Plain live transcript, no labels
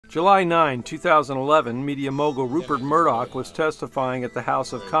July 9, 2011, media mogul Rupert Murdoch was testifying at the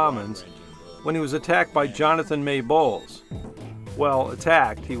House of Commons when he was attacked by Jonathan May Bowles. Well,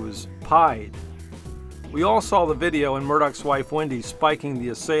 attacked, he was pied. We all saw the video and Murdoch's wife Wendy spiking the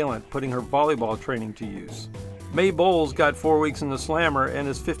assailant, putting her volleyball training to use. May Bowles got 4 weeks in the slammer and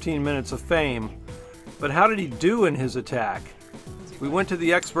his 15 minutes of fame. But how did he do in his attack? We went to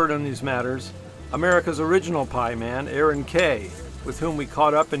the expert on these matters, America's original Pie Man, Aron Kay, with whom we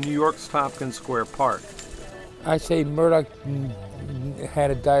caught up in New York's Tompkins Square Park. I say Murdoch had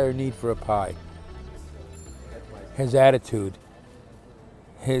a dire need for a pie. His attitude,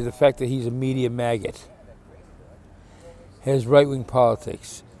 the fact that he's a media maggot, his right-wing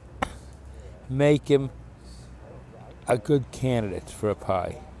politics, make him a good candidate for a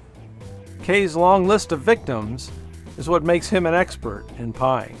pie. Kay's long list of victims is what makes him an expert in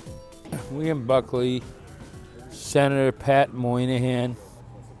pieing. William Buckley, Senator Pat Moynihan,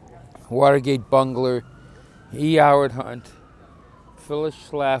 Watergate bungler E. Howard Hunt, Phyllis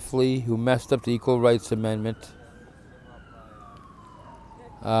Schlafly, who messed up the Equal Rights Amendment,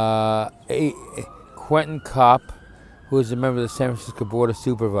 Quentin Kopp, who was a member of the San Francisco Board of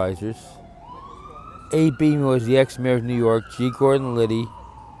Supervisors, A. Beam, who was the ex-mayor of New York, G. Gordon Liddy,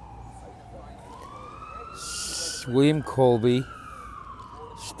 William Colby,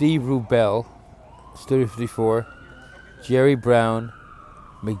 Steve Rubell, Studio 54, Jerry Brown,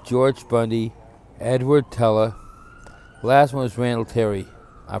 McGeorge Bundy, Edward Teller. Last one was Randall Terry,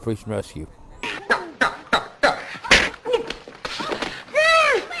 Operation Rescue.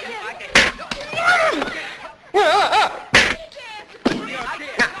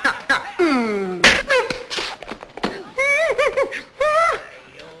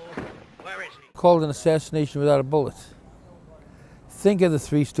 Called an assassination without a bullet. Think of the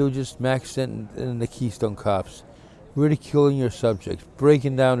Three Stooges, Max Denton, and the Keystone Cops, ridiculing your subjects,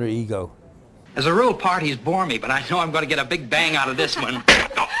 breaking down their ego. As a rule, parties bore me, but I know I'm going to get a big bang out of this one.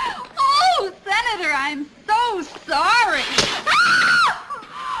 Oh, Senator, I'm so sorry.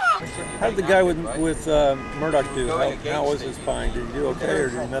 How did the guy with Murdoch do? How was his pieing? Did he do okay or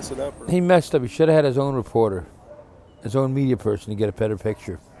did he mess it up? Or? He messed up. He should have had his own reporter, his own media person to get a better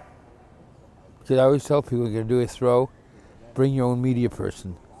picture. Because I always tell people, you're going to do a throw, bring your own media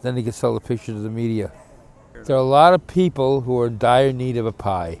person. Then they can sell the picture to the media. There are a lot of people who are in dire need of a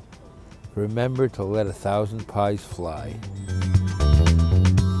pie. Remember to let 1,000 pies fly.